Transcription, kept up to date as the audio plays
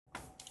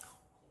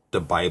The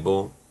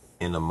Bible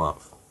in a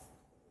month.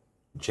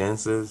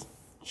 Genesis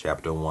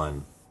chapter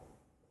 1,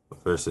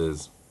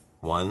 verses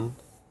 1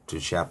 to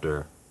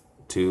chapter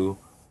 2,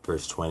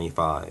 verse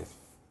 25.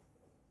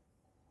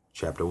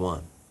 Chapter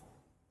 1.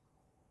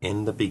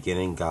 In the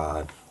beginning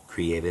God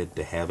created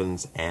the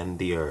heavens and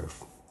the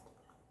earth.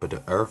 But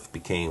the earth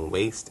became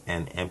waste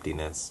and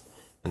emptiness,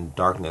 and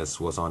darkness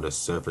was on the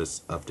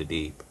surface of the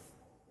deep.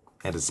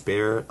 And the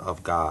Spirit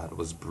of God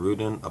was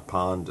brooding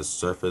upon the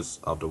surface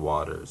of the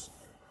waters.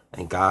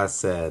 And God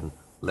said,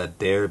 "Let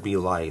there be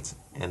light,"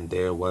 and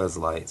there was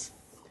light.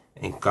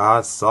 And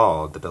God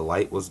saw that the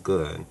light was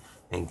good,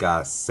 and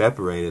God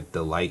separated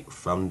the light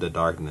from the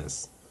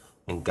darkness.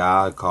 And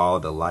God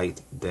called the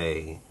light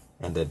day,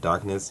 and the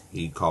darkness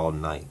he called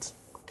night.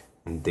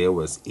 And there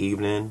was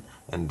evening,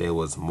 and there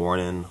was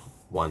morning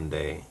one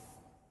day.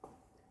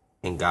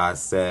 And God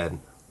said,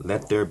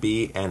 "Let there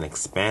be an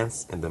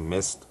expanse in the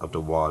midst of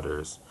the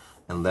waters,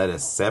 and let it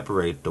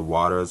separate the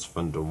waters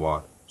from the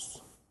waters."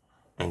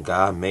 And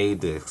God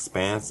made the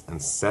expanse and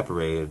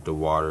separated the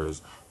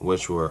waters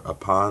which were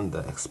upon the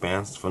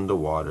expanse from the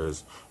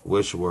waters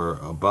which were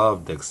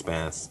above the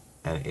expanse,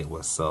 and it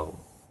was so.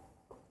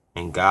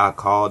 And God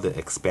called the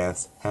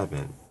expanse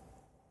heaven.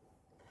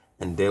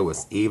 And there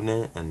was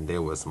evening, and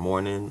there was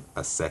morning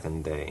a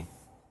second day.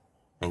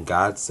 And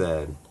God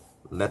said,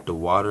 "Let the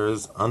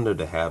waters under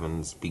the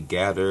heavens be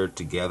gathered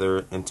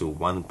together into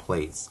one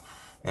place,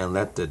 and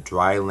let the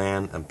dry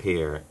land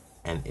appear,"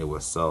 and it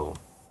was so.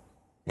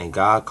 And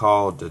God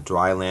called the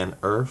dry land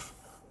earth,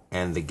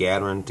 and the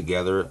gathering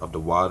together of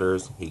the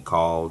waters he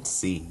called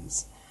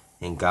seas.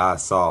 And God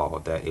saw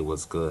that it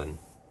was good.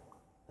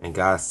 And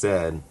God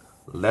said,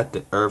 "Let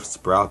the earth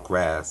sprout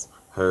grass,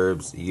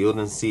 herbs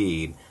yielding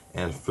seed,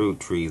 and fruit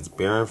trees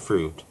bearing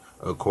fruit,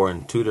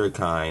 according to their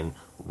kind,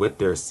 with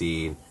their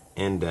seed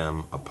in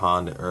them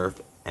upon the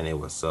earth," and it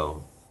was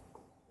so.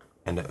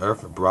 And the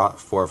earth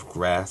brought forth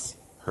grass,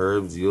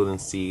 herbs yielding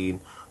seed,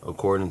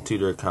 according to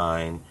their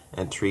kind,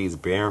 and trees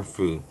bearing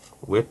fruit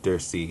with their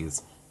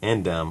seeds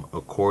in them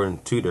according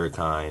to their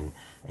kind.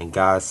 And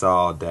God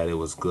saw that it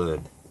was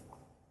good.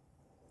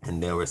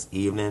 And there was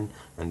evening,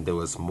 and there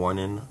was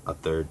morning a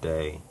third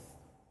day.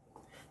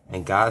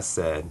 And God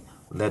said,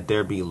 "Let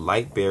there be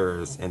light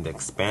bearers in the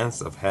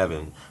expanse of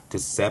heaven to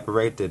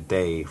separate the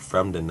day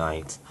from the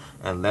night,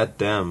 and let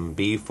them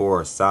be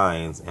for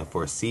signs and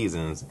for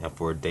seasons and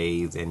for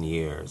days and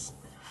years.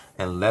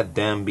 And let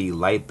them be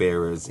light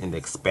bearers in the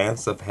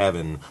expanse of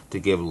heaven to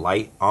give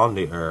light on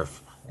the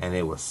earth," and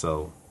it was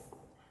so.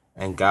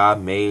 And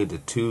God made the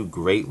two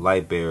great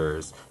light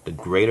bearers, the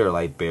greater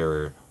light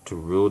bearer to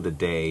rule the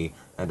day,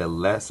 and the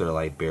lesser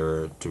light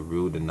bearer to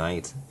rule the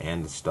night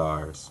and the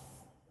stars.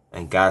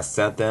 And God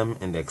set them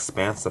in the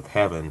expanse of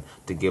heaven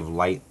to give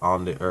light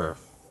on the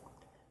earth,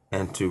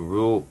 and to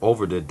rule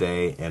over the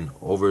day and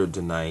over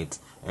the night,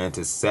 and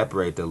to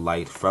separate the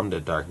light from the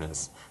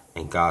darkness.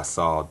 And God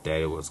saw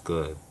that it was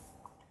good.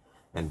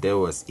 And there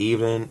was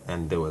evening,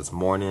 and there was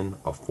morning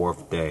a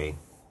fourth day.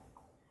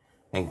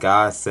 And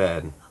God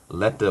said,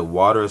 "Let the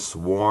waters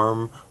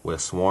swarm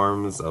with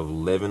swarms of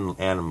living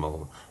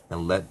animal,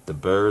 and let the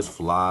birds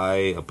fly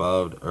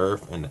above the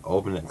earth in the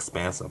open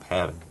expanse of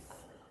heaven."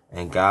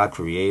 And God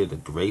created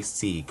the great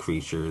sea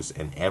creatures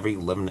and every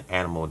living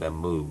animal that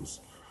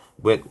moves,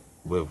 with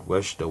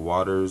which the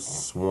waters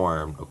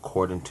swarmed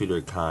according to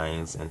their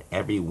kinds, and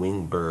every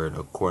winged bird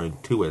according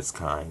to its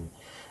kind.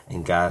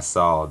 And God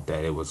saw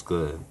that it was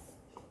good.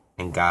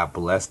 And God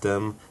blessed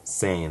them,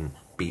 saying,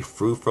 "Be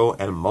fruitful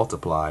and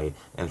multiply,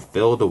 and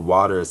fill the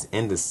waters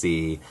in the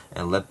sea,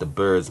 and let the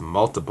birds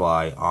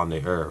multiply on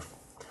the earth."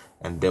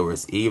 And there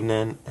was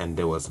evening, and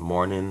there was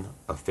morning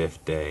a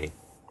fifth day.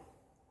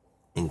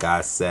 And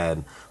God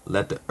said,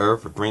 "Let the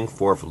earth bring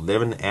forth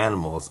living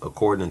animals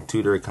according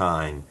to their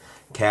kind,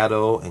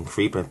 cattle and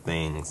creeping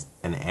things,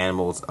 and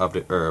animals of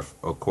the earth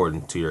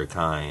according to their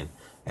kind."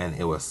 And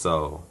it was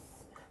so.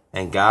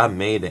 And God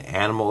made the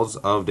animals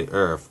of the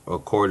earth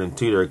according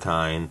to their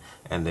kind,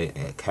 and the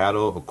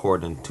cattle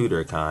according to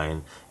their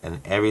kind,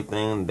 and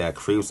everything that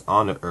creeps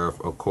on the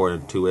earth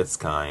according to its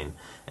kind.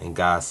 And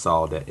God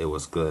saw that it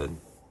was good.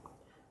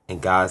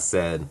 And God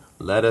said,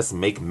 "Let us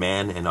make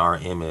man in our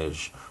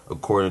image,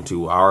 according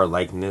to our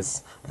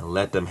likeness, and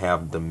let them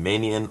have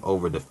dominion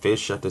over the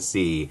fish of the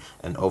sea,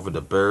 and over the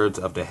birds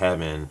of the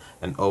heaven,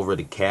 and over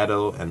the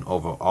cattle, and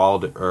over all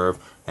the earth,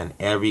 and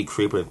every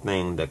creeping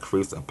thing that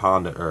creeps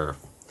upon the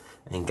earth."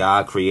 And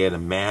God created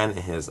man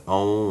in his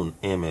own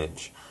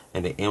image.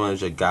 In the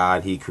image of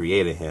God he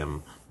created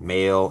him.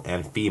 Male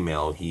and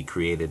female he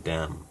created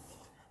them.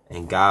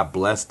 And God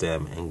blessed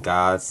them, and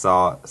God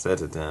said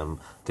to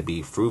them to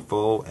be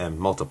fruitful and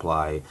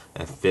multiply,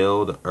 and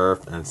fill the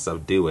earth and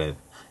subdue it,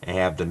 and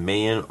have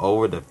dominion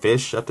over the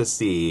fish of the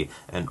sea,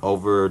 and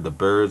over the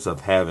birds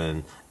of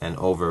heaven, and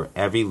over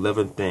every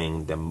living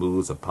thing that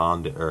moves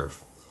upon the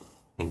earth.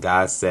 And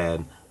God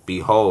said,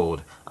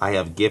 "Behold, I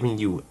have given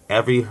you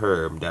every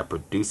herb that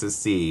produces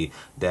seed,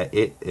 that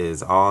it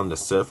is on the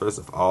surface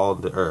of all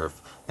the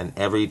earth, and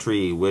every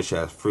tree which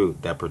has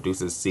fruit that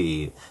produces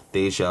seed,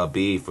 they shall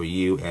be for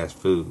you as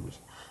food.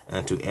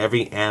 and to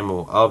every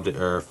animal of the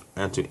earth,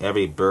 and to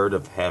every bird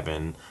of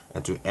heaven,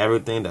 and to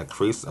everything that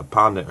creeps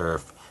upon the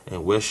earth,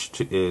 in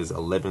which is a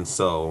living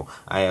soul,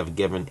 I have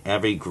given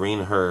every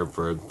green herb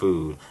for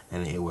food.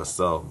 And it was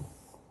so.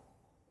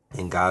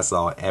 And God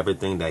saw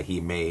everything that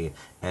he made,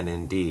 and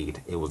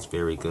indeed it was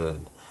very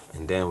good.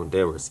 And then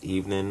there was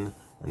evening,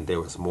 and there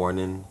was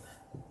morning,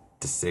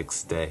 the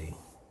sixth day.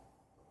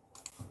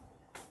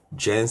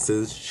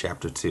 Genesis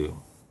chapter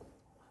 2.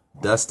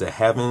 Thus the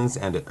heavens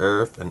and the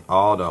earth and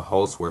all the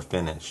hosts were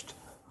finished.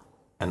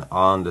 And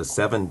on the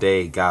seventh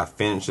day God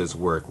finished his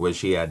work which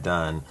he had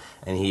done,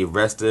 and he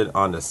rested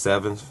on the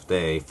seventh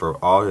day for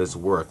all his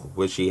work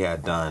which he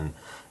had done.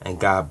 And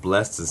God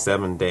blessed the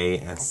seventh day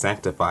and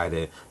sanctified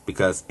it,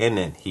 because in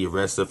it he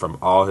rested from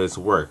all his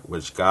work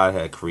which God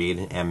had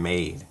created and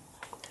made.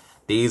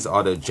 These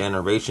are the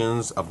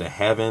generations of the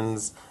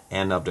heavens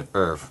and of the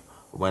earth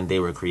when they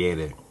were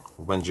created,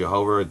 when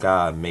Jehovah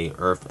God made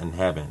earth and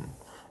heaven.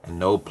 And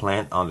no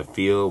plant on the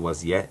field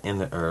was yet in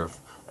the earth,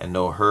 and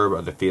no herb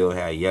of the field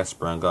had yet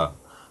sprung up.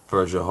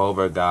 For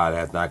Jehovah God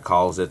hath not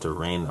caused it to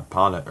rain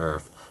upon the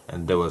earth,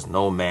 and there was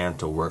no man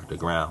to work the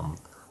ground.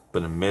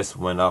 But a mist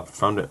went up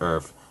from the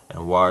earth,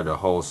 and watered the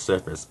whole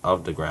surface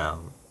of the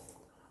ground.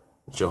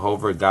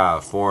 Jehovah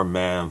God formed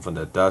man from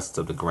the dust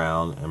of the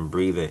ground, and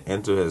breathed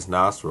into his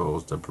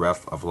nostrils the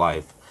breath of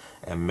life,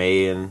 and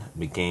man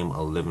became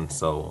a living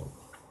soul.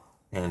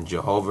 And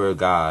Jehovah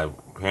God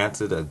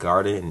planted a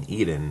garden in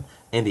Eden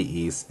in the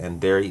east,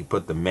 and there he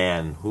put the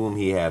man whom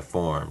he had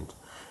formed.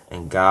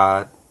 And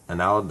out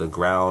of the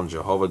ground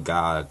Jehovah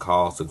God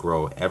caused to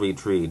grow every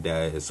tree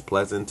that is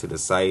pleasant to the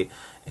sight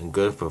and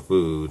good for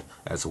food,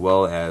 as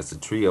well as the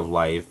tree of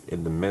life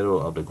in the middle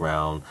of the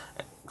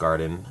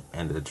garden,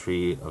 and the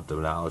tree of the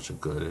knowledge of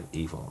good and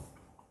evil.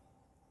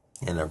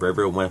 And a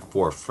river went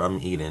forth from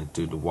Eden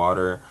to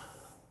water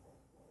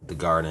the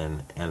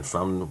garden, and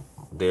from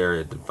there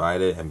it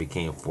divided and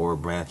became 4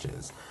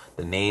 branches.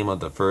 The name of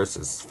the first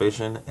is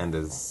Fishon, and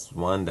is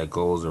one that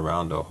goes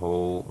around the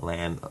whole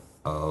land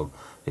of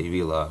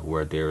Havilah,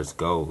 where there is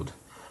gold.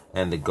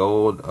 And the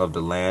gold of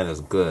the land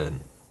is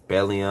good.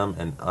 Bdellium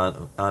and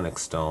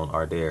onyx stone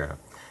are there.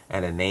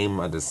 And the name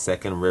of the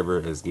second river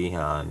is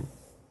Gihon.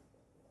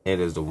 It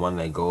is the one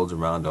that goes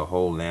around the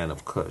whole land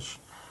of Cush.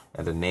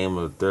 And the name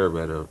of the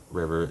third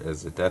river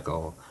is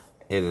Dekel.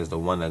 It is the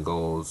one that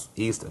goes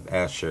east of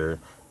Asher.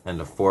 And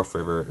the fourth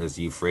river is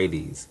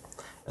Euphrates.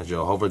 And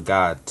Jehovah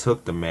God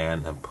took the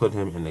man and put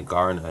him in the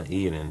garden of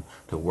Eden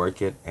to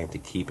work it and to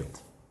keep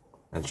it.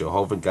 And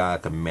Jehovah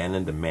God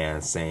commanded the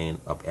man,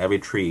 saying, Of every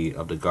tree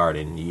of the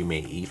garden you may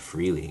eat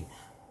freely,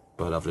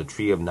 but of the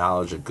tree of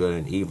knowledge of good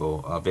and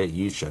evil, of it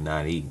you shall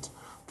not eat.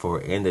 For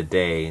in the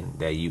day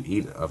that you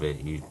eat of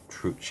it, you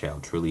shall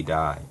truly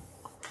die.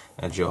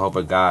 And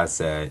Jehovah God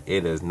said,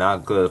 It is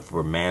not good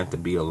for man to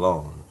be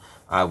alone.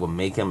 I will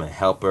make him a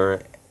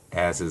helper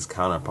as his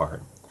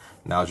counterpart.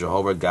 Now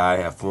Jehovah God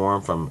had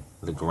formed from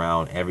the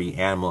ground every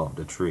animal of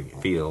the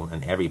field,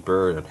 and every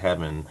bird of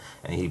heaven,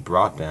 and he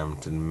brought them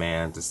to the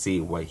man to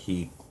see what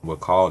he would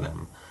call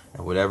them.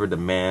 And whatever the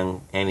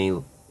man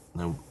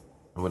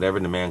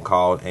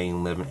called any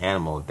living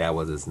animal, that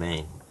was his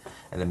name.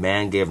 And the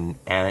man gave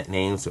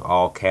names to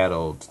all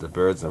cattle, to the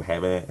birds of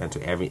heaven, and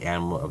to every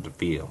animal of the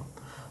field.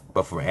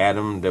 But for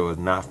Adam there was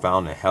not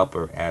found a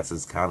helper as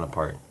his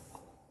counterpart.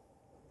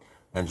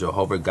 And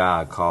Jehovah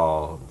God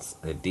caused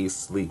a deep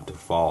sleep to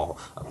fall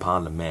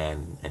upon the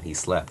man, and he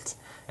slept.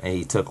 And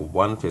he took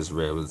one of his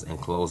ribs, and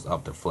closed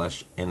up the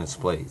flesh in its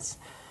place.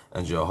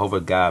 And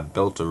Jehovah God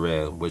built a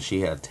rib, which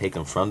he had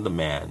taken from the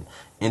man,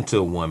 into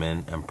a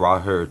woman, and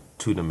brought her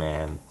to the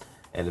man.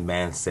 And the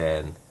man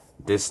said,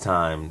 This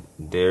time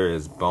there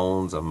is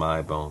bones of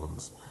my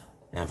bones,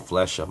 and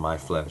flesh of my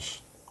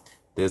flesh.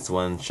 This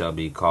one shall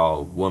be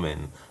called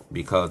woman,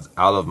 because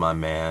out of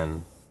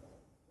man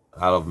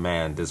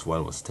this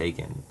one was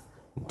taken.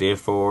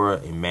 Therefore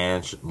a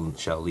man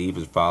shall leave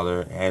his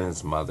father and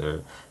his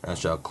mother, and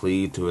shall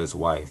cleave to his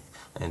wife,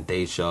 and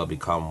they shall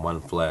become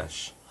one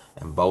flesh.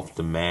 And both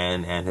the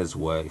man and his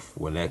wife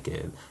were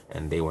naked,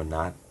 and they were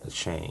not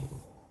ashamed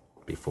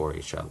before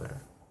each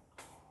other.